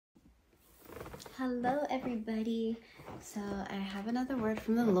Hello everybody. So I have another word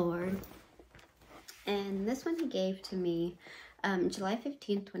from the Lord, and this one he gave to me July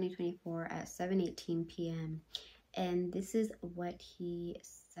 15th 2024 at 7:18 p.m. and this is what he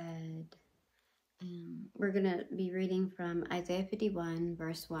said. We're gonna be reading from Isaiah 51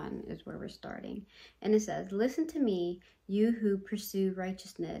 verse 1 is where we're starting, and it says, "Listen to me, you who pursue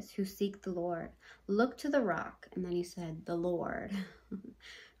righteousness, who seek the Lord. Look to the rock," and then he said, "the Lord,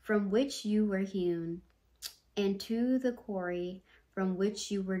 from which you were hewn, and to the quarry from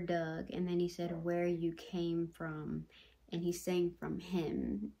which you were dug." And then he said, "where you came from." And he's saying from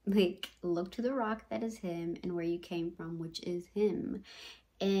him, like, look to the rock that is him, and where you came from, which is him.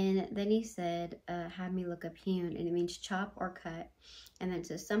 And then he said, had me look up hewn, and it means chop or cut. And then it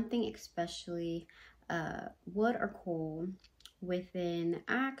says something especially wood or coal with an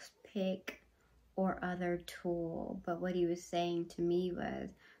axe, pick, or other tool. But what he was saying to me was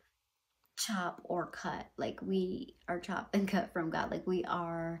chop or cut. Like, we are chopped and cut from God. Like, we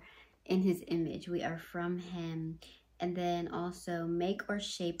are in his image. We are from him. And then also make or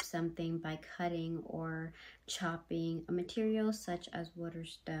shape something by cutting or chopping a material such as wood or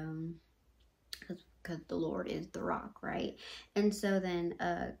stone, because the Lord is the rock, right? And so then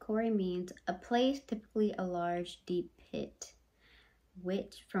quarry means a place, typically a large deep pit,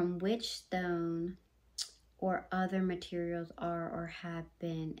 from which stone or other materials are or have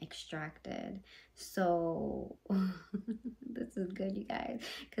been extracted. So this is good, you guys,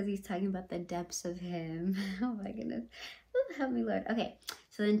 because he's talking about the depths of him. Oh my goodness. Ooh, help me, Lord. Okay,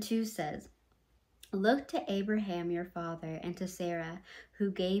 so then 2 says, "Look to Abraham your father and to Sarah,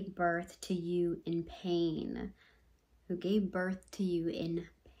 who gave birth to you in pain." Who gave birth to you in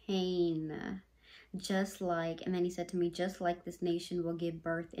pain. Just like, and then he said to me, "just like this nation will give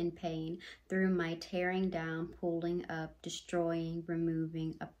birth in pain through my tearing down, pulling up, destroying,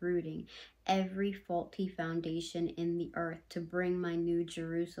 removing, uprooting every faulty foundation in the earth, to bring my new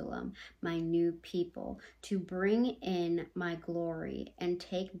Jerusalem, my new people, to bring in my glory and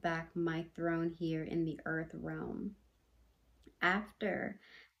take back my throne here in the earth realm." After,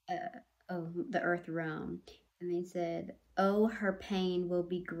 the earth realm. And they said, "Oh, her pain will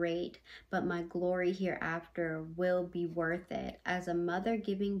be great, but my glory hereafter will be worth it, as a mother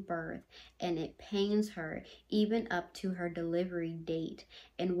giving birth, and it pains her even up to her delivery date,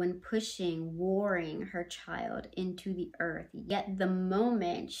 and when pushing, warring her child into the earth. Yet the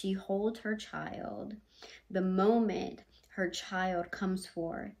moment she holds her child, the moment her child comes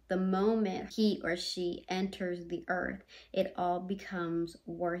forth, the moment he or she enters the earth, it all becomes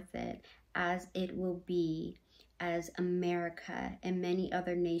worth it, as it will be as America and many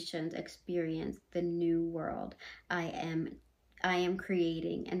other nations experience the new world I am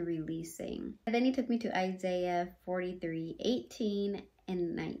creating and releasing." And then he took me to Isaiah 43:18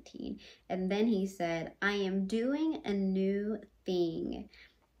 and 19. And then he said, "I am doing a new thing.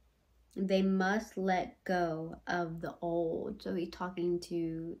 They must let go of the old." So he's talking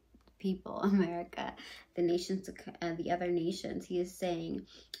to people, America, the nations, the other nations. He is saying,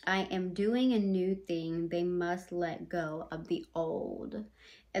 "I am doing a new thing. They must let go of the old."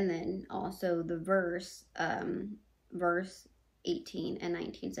 And then also the verse 18 and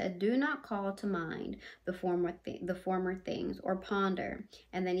 19 said, "Do not call to mind the former things, or ponder."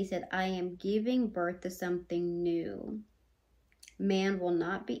 And then he said, "I am giving birth to something new. Man will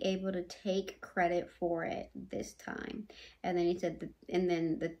not be able to take credit for it this time." And then he said, and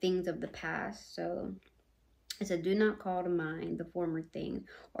then the things of the past. So it said, "Do not call to mind the former things,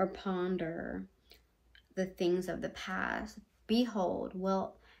 or ponder the things of the past. Behold,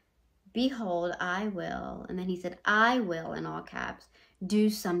 I will." And then he said, "I will," in all caps,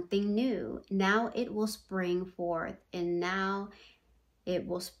 "do something new. Now it will spring forth." And now it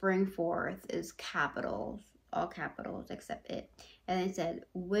will spring forth is capitals, all capitals except it. And then he said,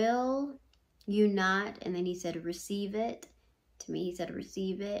 "Will you not?" And then he said, "Receive it." To me, he said,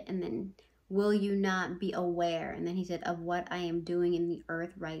 "Receive it." And then, "Will you not be aware?" And then he said, "Of what I am doing in the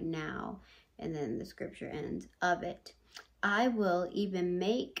earth right now." And then the scripture ends, "Of it. I will even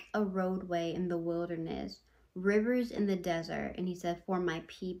make a roadway in the wilderness, rivers in the desert." And he said, "For my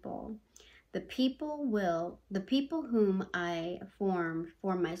people. The people whom I formed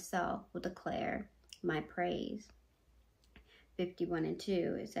for myself will declare my praise." 51 and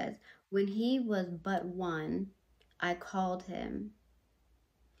 2, it says, "When he was but one, I called him.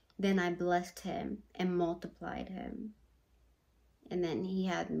 Then I blessed him and multiplied him." And then he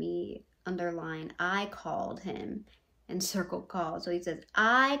had me underline, "I called him," and circle call. So he says,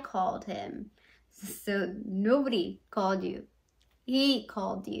 "I called him." So nobody called you. He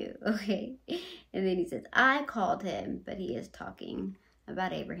called you, okay? And then he says, "I called him," but he is talking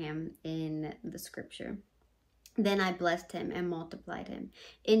about Abraham in the scripture. Then I blessed him and multiplied him.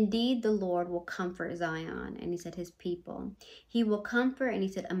 Indeed, the Lord will comfort Zion. And he said, his people. He will comfort, and he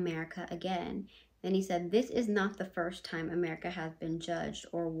said, America again. Then he said, this is not the first time America has been judged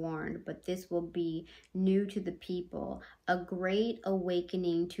or warned, but this will be new to the people, a great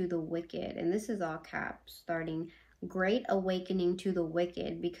awakening to the wicked. And this is all caps, starting, great awakening to the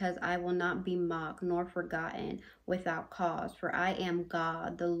wicked, because I will not be mocked nor forgotten without cause. For I am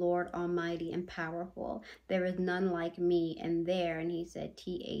God, the Lord Almighty and powerful. There is none like me. And there, and he said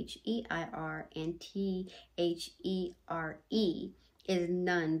Their and There is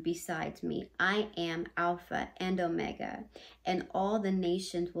none besides me. I am Alpha and Omega, and all the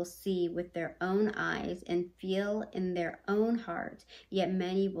nations will see with their own eyes and feel in their own hearts, yet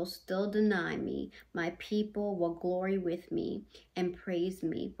many will still deny me. My people will glory with me and praise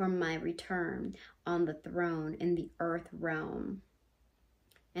me for my return on the throne in the earth realm.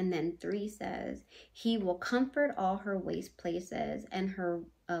 And then 3 says, he will comfort all her waste places and her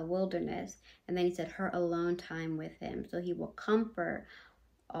wilderness. And then he said, her alone time with him. So he will comfort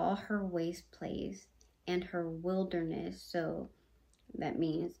all her waste place and her wilderness. So that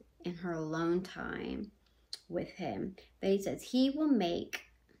means in her alone time with him. Then he says, he will make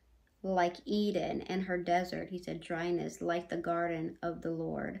like Eden and her desert, he said, dryness like the garden of the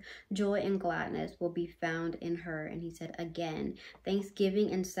Lord. Joy and gladness will be found in her. And he said again,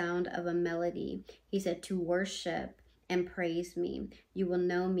 thanksgiving and sound of a melody. He said, to worship and praise me. You will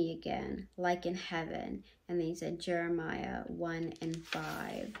know me again, like in heaven. And then he said, Jeremiah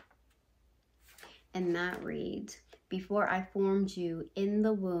 1:5. And that reads, before I formed you in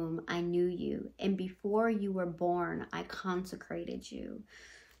the womb, I knew you. And before you were born, I consecrated you.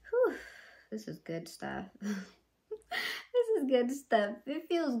 Whew, this is good stuff. This is good stuff. It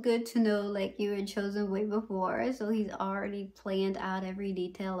feels good to know like you were chosen way before. So he's already planned out every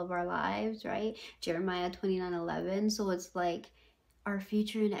detail of our lives, right? Jeremiah 29:11. So it's like our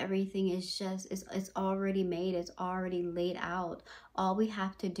future and everything is just, it's already made. It's already laid out. All we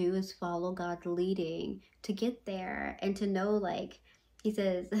have to do is follow God's leading to get there and to know, like he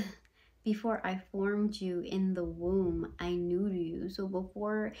says, before I formed you in the womb, I knew you. So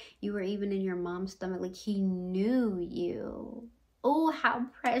before you were even in your mom's stomach, like he knew you. Oh, how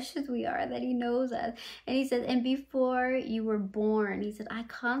precious we are that he knows us. And he says, and before you were born, he said, I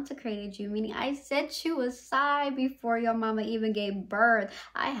consecrated you, meaning I set you aside before your mama even gave birth.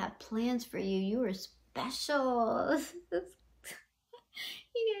 I have plans for you. You are special.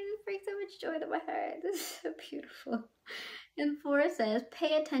 You guys, it brings so much joy to my heart. This is so beautiful. And 4 says,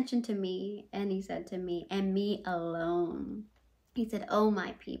 pay attention to me. And he said to me, and me alone. He said, O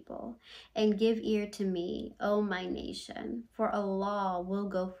my people, and give ear to me, O my nation, for a law will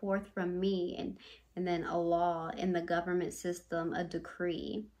go forth from me. And then a law in the government system, a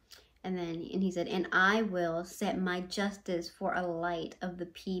decree. And he said, and I will set my justice for a light of the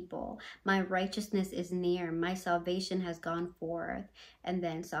people. My righteousness is near. My salvation has gone forth. And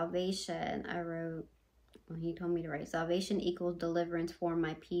then salvation, I wrote, he told me to write, salvation equals deliverance for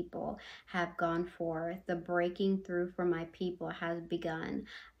my people have gone forth. The breaking through for my people has begun.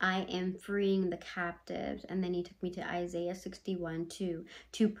 I am freeing the captives. And then he took me to Isaiah 61:2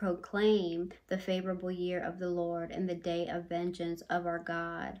 to proclaim the favorable year of the Lord and the day of vengeance of our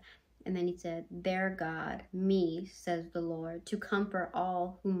God. And then he said, their God, me, says the Lord, to comfort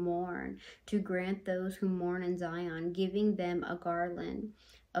all who mourn, to grant those who mourn in Zion, giving them a garland,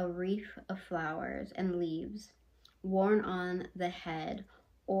 a wreath of flowers and leaves, worn on the head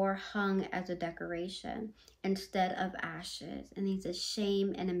or hung as a decoration instead of ashes. And he said,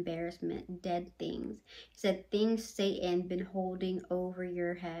 shame and embarrassment, dead things. He said, things Satan been holding over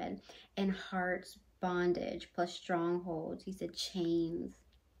your head, and heart's bondage plus strongholds. He said, chains.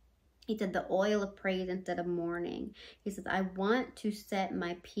 He said, the oil of praise instead of mourning. He says, I want to set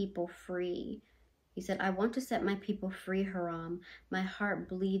my people free. He said, I want to set my people free, Hiram. My heart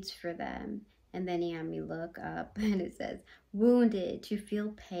bleeds for them. And then he had me look up, and it says, wounded, to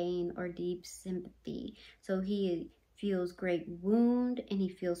feel pain or deep sympathy. So he feels great wound, and he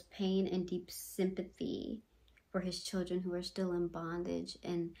feels pain and deep sympathy for his children who are still in bondage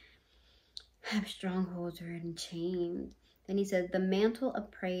and have strongholds or in chains. Then he says, the mantle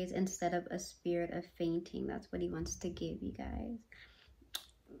of praise instead of a spirit of fainting. That's what he wants to give you guys.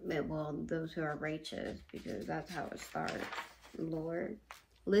 Well, those who are righteous, because that's how it starts. Lord,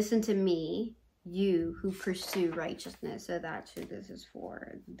 listen to me, you who pursue righteousness. So that's who this is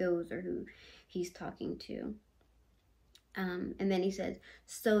for. Those are who he's talking to. And then he says,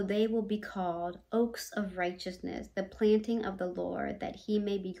 so they will be called oaks of righteousness, the planting of the Lord, that he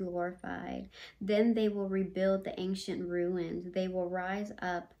may be glorified. Then they will rebuild the ancient ruins. They will raise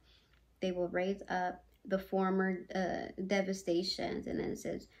up the former devastations. And then it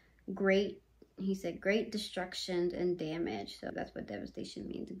says, great destruction and damage. So that's what devastation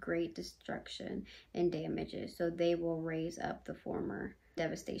means, great destruction and damages. So they will raise up the former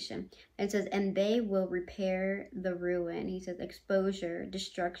devastation. And it says, and they will repair the ruin. He says, exposure,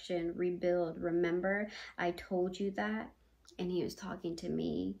 destruction, rebuild. Remember, I told you that. And he was talking to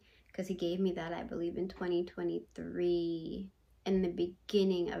me because he gave me that, I believe, in 2023, in the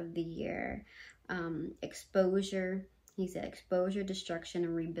beginning of the year. Exposure. He said, exposure, destruction,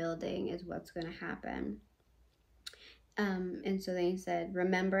 and rebuilding is what's going to happen. And so then he said,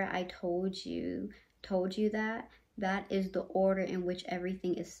 remember, I told you that. That is the order in which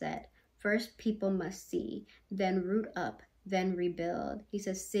everything is set. First, people must see, then root up, then rebuild. He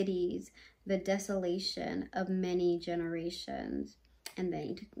says, cities, the desolation of many generations. And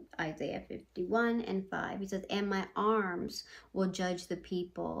then Isaiah 51:5, he says, and my arms will judge the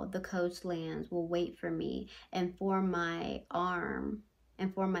people. The coastlands will wait for me. And for my arm,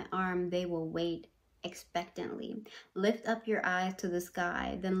 they will wait expectantly. Lift up your eyes to the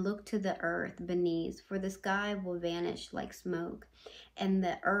sky, then look to the earth beneath, for the sky will vanish like smoke, and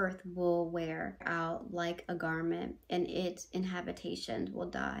the earth will wear out like a garment, and its inhabitations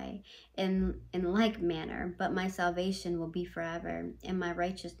will die in like manner. But my salvation will be forever, and my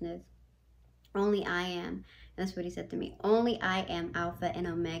righteousness only I am. That's what he said to me. Only I am Alpha and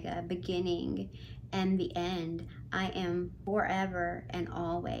Omega, beginning and the end. I am forever and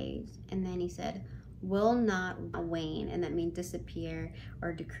always. And then he said, will not wane, and that means disappear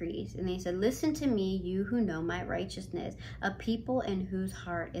or decrease. And then he said, listen to me, you who know my righteousness, a people in whose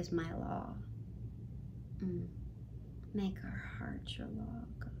heart is my law. Make our hearts your law,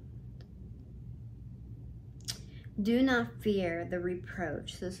 God. Do not fear the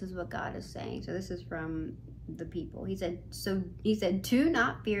reproach. This is what God is saying. So this is from the people. He said, do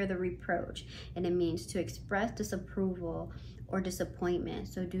not fear the reproach. And it means to express disapproval or disappointment.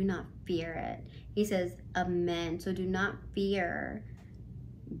 So do not fear it. He says, of men. So do not fear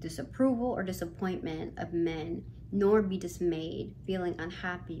disapproval or disappointment of men, nor be dismayed, feeling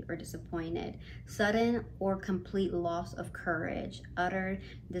unhappy or disappointed. Sudden or complete loss of courage, utter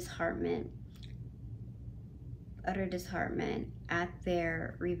disheartenment at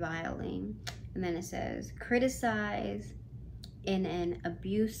their reviling. And then it says, criticize in an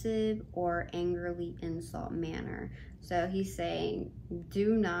abusive or angrily insult manner. So he's saying,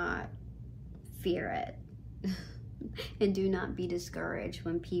 do not fear it. And do not be discouraged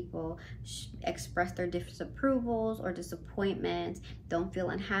when people express their disapprovals or disappointments. Don't feel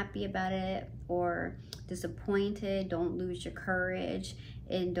unhappy about it or disappointed. Don't lose your courage,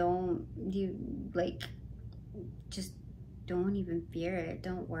 and just don't even fear it.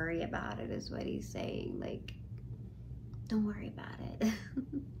 Don't worry about it, is what he's saying. Like, don't worry about it.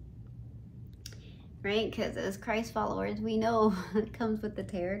 Right? Because as Christ followers, we know it comes with the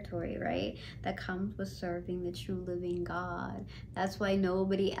territory, right? That comes with serving the true living God. That's why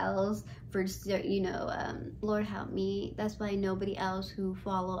nobody else, Lord help me. That's why nobody else who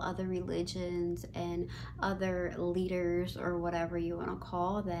follow other religions and other leaders, or whatever you want to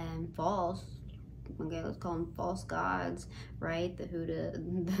call them, false. Okay, let's call them false gods, right?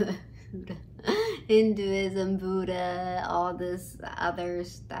 The Hinduism, Buddha, all this other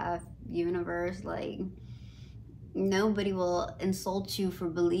stuff, universe. Like, nobody will insult you for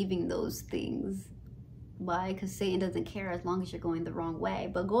believing those things. Why? Because Satan doesn't care as long as you're going the wrong way.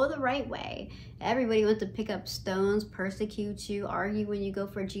 But go the right way. Everybody wants to pick up stones, persecute you, argue when you go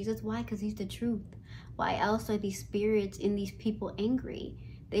for Jesus. Why? Because he's the truth. Why else are these spirits in these people angry?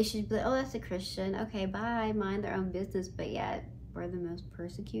 They should be like, oh, that's a Christian. Okay, bye. Mind their own business. But yet, we're the most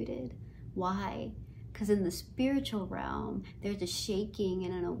persecuted. Why? Because in the spiritual realm, there's a shaking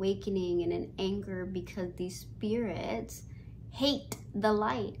and an awakening and an anger, because these spirits hate the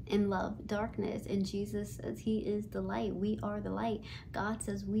light and love darkness. And Jesus says he is the light. We are the light. God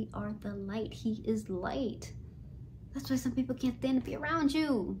says we are the light. He is light. That's why some people can't stand to be around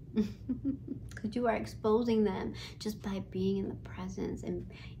you. Because you are exposing them just by being in the presence. And,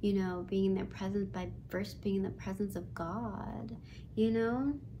 being in their presence by first being in the presence of God,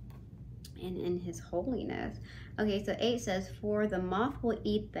 and in his holiness. Okay, so 8 says, for the moth will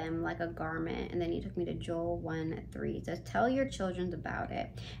eat them like a garment. And then he took me to Joel 1:3. It says, tell your children about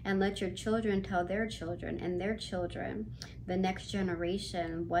it, and let your children tell their children and their children, the next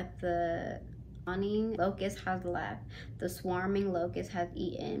generation, what the Swarming locust has left, the swarming locust has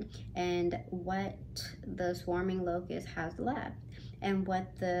eaten, and what the swarming locust has left, and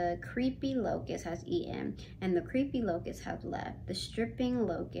what the creepy locust has eaten, and the creepy locust has left, the stripping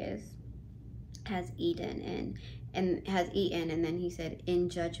locust has eaten, and has eaten. And then he said, in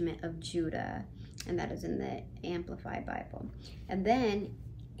judgment of Judah, and that is in the Amplified Bible. And then,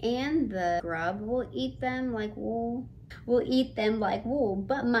 and the grub will eat them like wool. Will eat them like wool,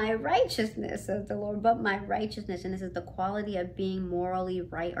 but my righteousness, says the Lord, but my righteousness. And this is the quality of being morally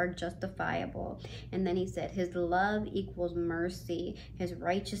right or justifiable. And then he said, his love equals mercy. His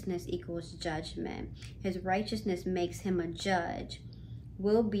righteousness equals judgment. His righteousness makes him a judge,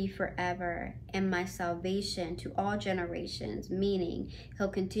 will be forever, and my salvation to all generations, meaning he'll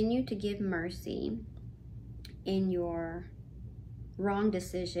continue to give mercy in your wrong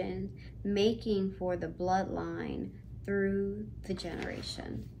decisions, making for the bloodline through the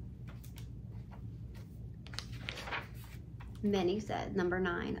generation. And then he said, number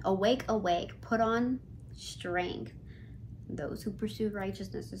 9, awake, awake, put on strength. Those who pursue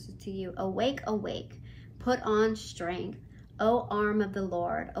righteousness, this is to you. Awake, awake, put on strength. O arm of the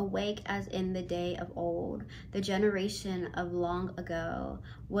Lord, awake as in the day of old, the generation of long ago.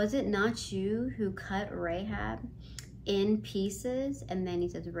 Was it not you who cut Rahab in pieces? And then he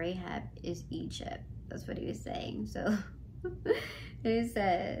says, Rahab is Egypt. That's what he was saying. So he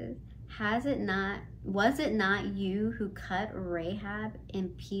says, was it not you who cut Rahab in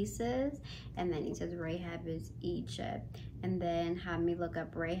pieces? And then he says, Rahab is Egypt. And then have me look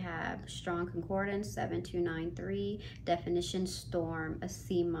up Rahab, Strong Concordance 7293, definition storm, a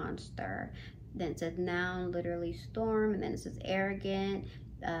sea monster. Then it says noun, literally storm, and then it says arrogant,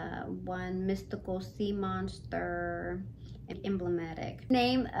 one mystical sea monster, emblematic.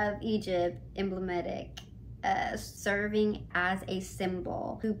 Name of Egypt, emblematic. Serving as a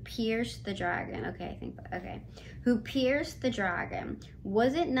symbol. Who pierced the dragon? Okay. Who pierced the dragon?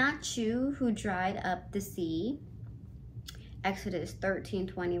 Was it not you who dried up the sea? Exodus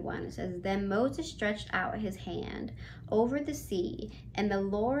 13:21. It says, then Moses stretched out his hand over the sea, and the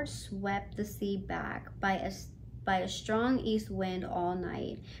Lord swept the sea back by a strong east wind all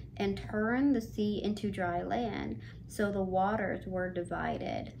night, and turned the sea into dry land, so the waters were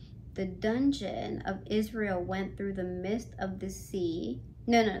divided. The dungeon of Israel went through the midst of the sea.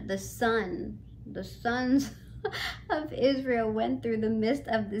 The sons of Israel went through the midst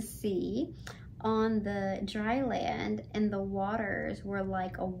of the sea on the dry land, and the waters were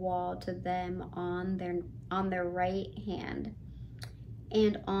like a wall to them on their right hand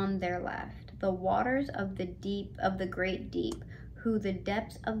and on their left. The waters of the great deep, who the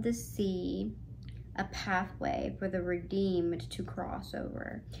depths of the sea, a pathway for the redeemed to cross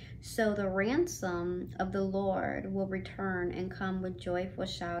over. So the ransom of the Lord will return and come with joyful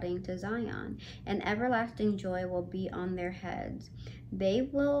shouting to Zion, and everlasting joy will be on their heads. They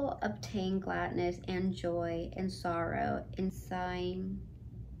will obtain gladness and joy, and sorrow and sighing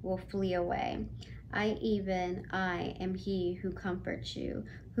will flee away. I am he who comforts you.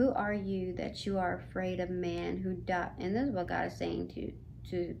 Who are you that you are afraid of man who died? And this is what God is saying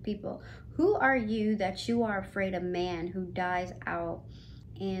to people. Who are you that you are afraid of man who dies out,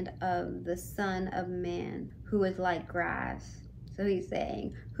 and of the Son of Man who is like grass? So he's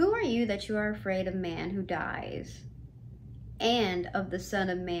saying, who are you that you are afraid of man who dies, and of the Son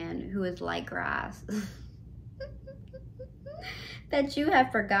of Man who is like grass? That you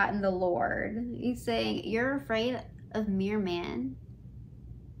have forgotten the Lord. He's saying, you're afraid of mere man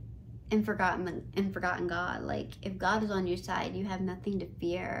and forgotten God. Like, if God is on your side, you have nothing to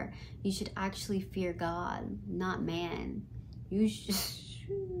fear. You should actually fear God, not man. You should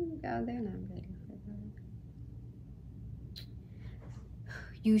go there, not ready for that.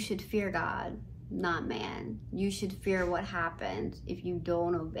 You should fear God, not man. You should fear what happens if you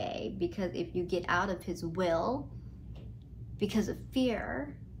don't obey, because if you get out of his will because of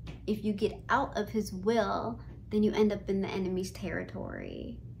fear, if you get out of his will, then you end up in the enemy's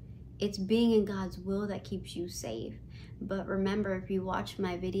territory. It's being in God's will that keeps you safe. But remember, if you watch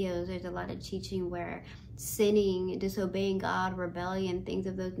my videos, there's a lot of teaching where sinning, disobeying God, rebellion, things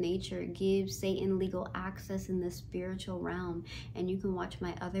of those nature gives Satan legal access in the spiritual realm. And you can watch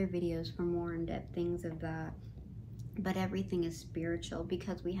my other videos for more in-depth things of that. But everything is spiritual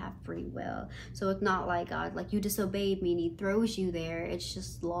because we have free will. So it's not like God, like, you disobeyed me and he throws you there. It's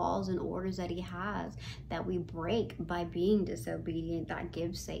just laws and orders that he has that we break by being disobedient that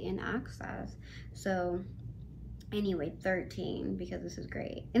gives Satan access. So Anyway, 13, because this is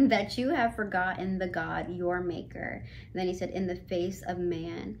great. And that you have forgotten the God, your maker. And then he said, in the face of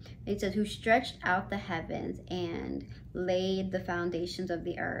man. And he says, who stretched out the heavens and laid the foundations of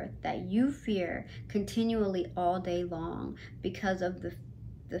the earth, that you fear continually all day long because of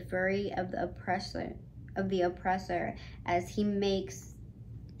the fury of the oppressor as he makes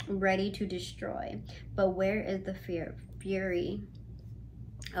ready to destroy. But where is the fury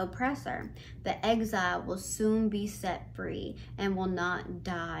oppressor? The exile will soon be set free and will not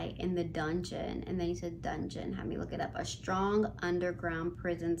die in the dungeon. And then he said dungeon, have me look it up, a strong underground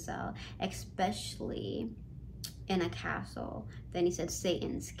prison cell, especially in a castle. Then he said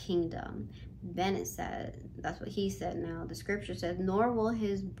Satan's kingdom. Then it said, that's what he said. Now the scripture says, nor will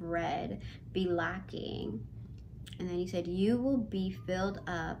his bread be lacking. And then he said, you will be filled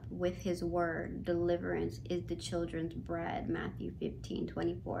up with his word. Deliverance is the children's bread. Matthew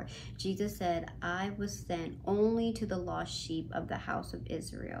 15:24. Jesus said, I was sent only to the lost sheep of the house of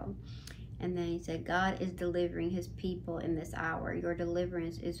Israel. And then he said, God is delivering his people in this hour. Your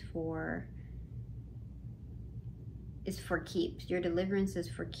deliverance is for keeps. Your deliverance is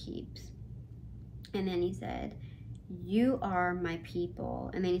for keeps. And then he said, you are my people.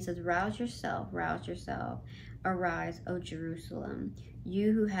 And then he says, rouse yourself, rouse yourself. Arise, O Jerusalem,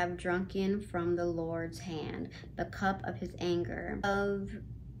 you who have drunken from the Lord's hand the cup of his anger, of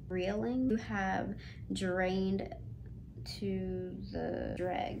reeling, you have drained to the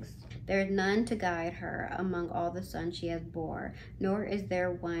dregs. There is none to guide her among all the sons she has bore, nor is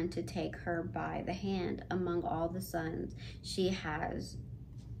there one to take her by the hand among all the sons she has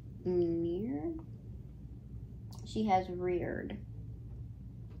reared.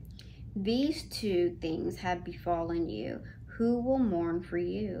 These two things have befallen you. Who will mourn for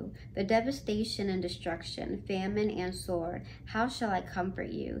you? The devastation and destruction, famine and sword. How shall I comfort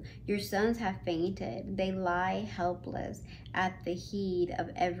you? Your sons have fainted. They lie helpless at the head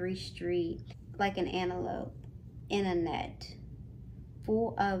of every street, like an antelope in a net,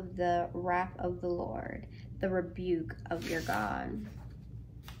 full of the wrath of the Lord, the rebuke of your God.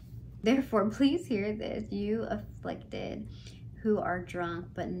 Therefore, please hear this, you afflicted, who are drunk,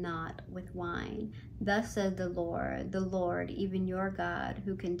 but not with wine. Thus says the Lord, even your God,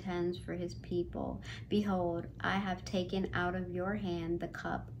 who contends for his people. Behold, I have taken out of your hand the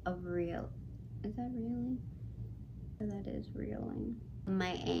cup of reeling. Is that reeling? That is reeling.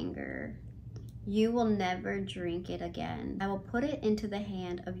 My anger. You will never drink it again. I will put it into the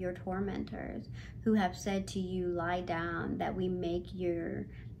hand of your tormentors, who have said to you, lie down, that we make your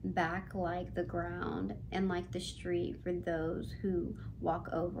back like the ground and like the street for those who walk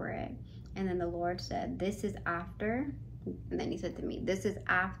over it. And then the Lord said, this is after, and then he said to me, this is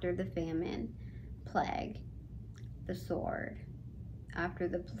after the famine, plague, the sword. After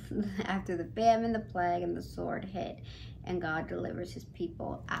the famine, the plague, and the sword hit, and God delivers his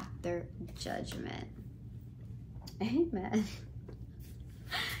people after judgment. Amen.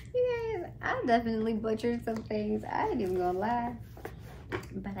 You guys, I definitely butchered some things. I ain't even gonna lie.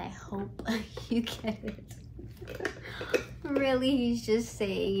 But I hope you get it. Really, he's just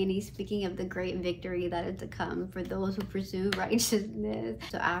saying, and he's speaking of the great victory that is to come for those who pursue righteousness.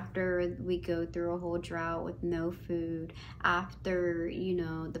 So after we go through a whole drought with no food, after, you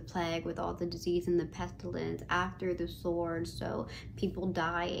know, the plague with all the disease and the pestilence, after the sword, so people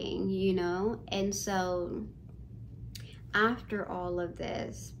dying, you know, and so after all of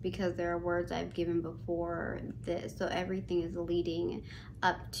this, because there are words I've given before this, so everything is leading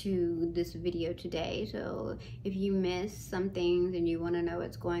up to this video today. So if you missed some things and you want to know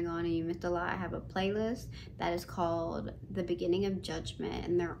what's going on and you missed a lot, I have a playlist that is called The Beginning of Judgment,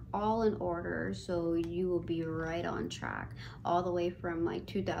 and they're all in order, so you will be right on track all the way from like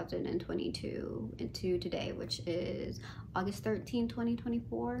 2022 into today, which is August 13,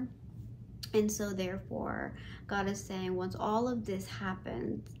 2024. And so therefore, God is saying, once all of this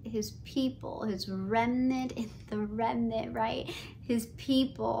happens, his people, his remnant, the remnant, right? His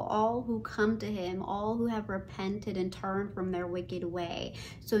people, all who come to him, all who have repented and turned from their wicked way.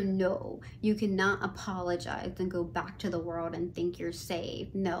 So no, you cannot apologize and go back to the world and think you're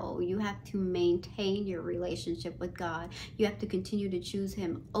saved. No, you have to maintain your relationship with God. You have to continue to choose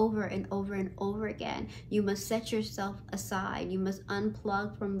him over and over and over again. You must set yourself aside. You must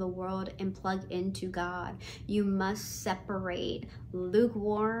unplug from the world and plug into God. You must separate.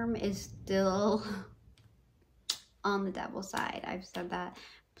 Lukewarm is still on the devil's side. I've said that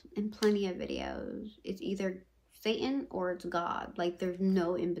in plenty of videos. It's either Satan or it's God. Like, there's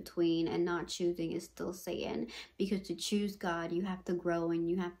no in between, and not choosing is still Satan. Because to choose God, you have to grow and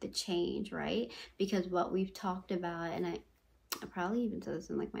you have to change, right? Because what we've talked about, and I probably even said this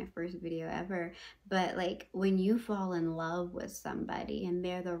in like my first video ever, but like when you fall in love with somebody and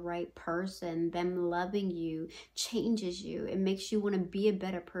they're the right person, them loving you changes you. It makes you want to be a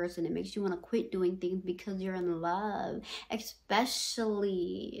better person. It makes you want to quit doing things because you're in love,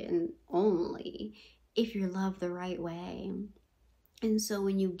 especially and only if you're loved the right way. And so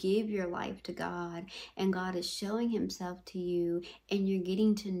when you give your life to God and God is showing himself to you and you're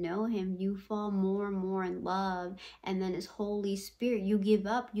getting to know him, you fall more and more in love. And then his Holy Spirit, you give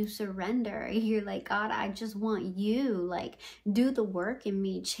up, you surrender. You're like, God, I just want you. Like, do the work in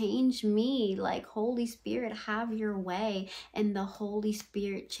me, change me. Like, Holy Spirit, have your way. And the Holy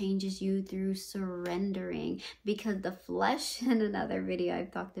Spirit changes you through surrendering, because the flesh, in another video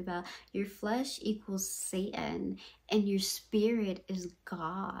I've talked about, your flesh equals Satan and your spirit is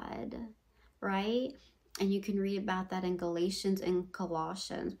God, right? And you can read about that in Galatians and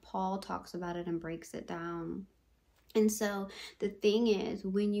Colossians. Paul talks about it and breaks it down. And so the thing is,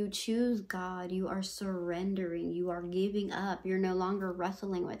 when you choose God, you are surrendering, you are giving up. You're no longer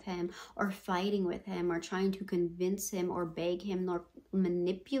wrestling with him or fighting with him or trying to convince him or beg him or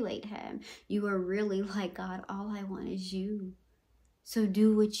manipulate him. You are really like, God, all I want is you. So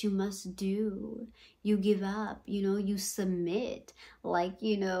do what you must do. You give up, you submit. Like,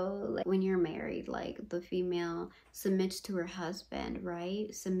 like when you're married, like the female submits to her husband,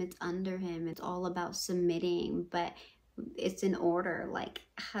 right? Submits under him. It's all about submitting, but it's in order. Like,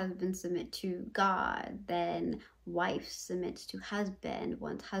 husband submit to God, then wife submits to husband.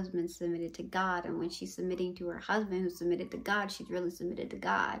 Once husband submitted to God, and when she's submitting to her husband who submitted to God, she's really submitted to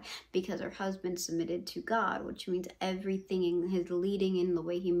God because her husband submitted to God, which means everything in his leading in the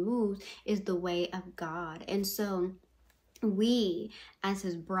way he moves is the way of God. And so we, as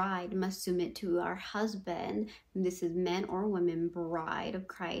his bride, must submit to our husband. This is men or women, bride of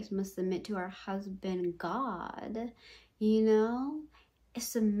Christ, must submit to our husband, God,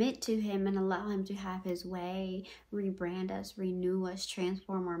 submit to him and allow him to have his way, rebrand us, renew us,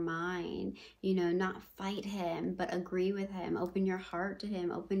 transform our mind, not fight him, but agree with him, open your heart to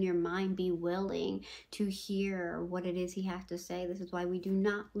him, open your mind, be willing to hear what it is he has to say. This is why we do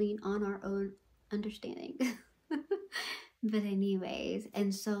not lean on our own understanding. But anyways,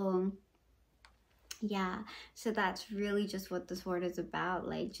 and so yeah, so that's really just what this word is about.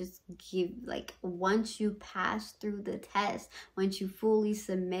 Like, just once you pass through the test, once you fully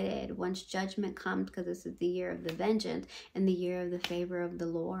submitted, once judgment comes, because this is the year of the vengeance and the year of the favor of the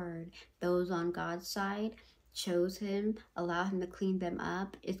Lord, those on God's side chose him, allow him to clean them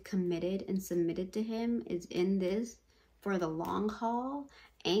up, is committed and submitted to him, is in this for the long haul,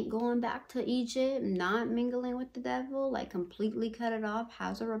 ain't going back to Egypt, not mingling with the devil, like completely cut it off,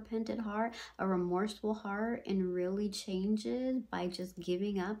 has a repentant heart, a remorseful heart, and really changes by just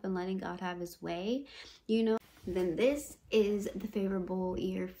giving up and letting God have his way, then this is the favorable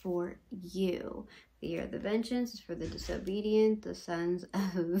year for you. The year of the vengeance is for the disobedient, the sons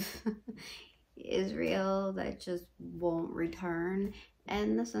of Israel that just won't return,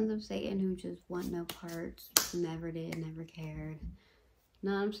 and the sons of Satan who just want no parts, never did, never cared.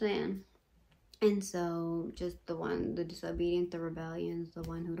 Know what I'm saying? And so just the disobedient, the rebellions, the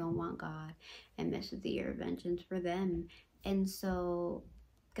one who don't want God, and this is the year of vengeance for them. And so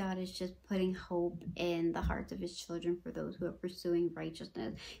God is just putting hope in the hearts of his children for those who are pursuing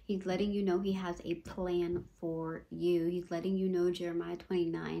righteousness. He's letting you know he has a plan for you. He's letting you know Jeremiah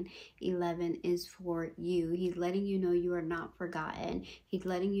 29:11 is for you. He's letting you know you are not forgotten. He's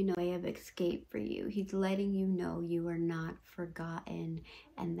letting you know a way of escape for you. He's letting you know you are not forgotten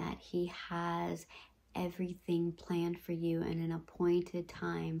and that he has everything planned for you in an appointed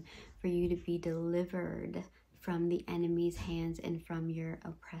time for you to be delivered from the enemy's hands and from your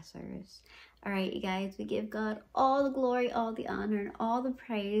oppressors. All right, you guys, we give God all the glory, all the honor, and all the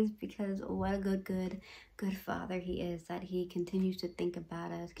praise, because what a good Father he is, that he continues to think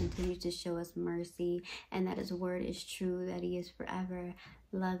about us, continues to show us mercy, and that his word is true, that he is forever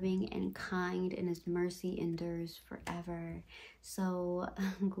loving and kind, and his mercy endures forever. So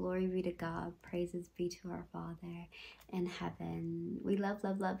glory be to God. Praises be to our Father in heaven. We love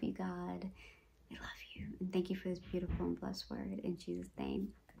you, God. We love you. And thank you for this beautiful and blessed word. In Jesus' name,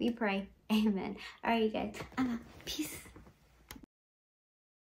 we pray. Amen. All right, you guys. I'm out. Peace.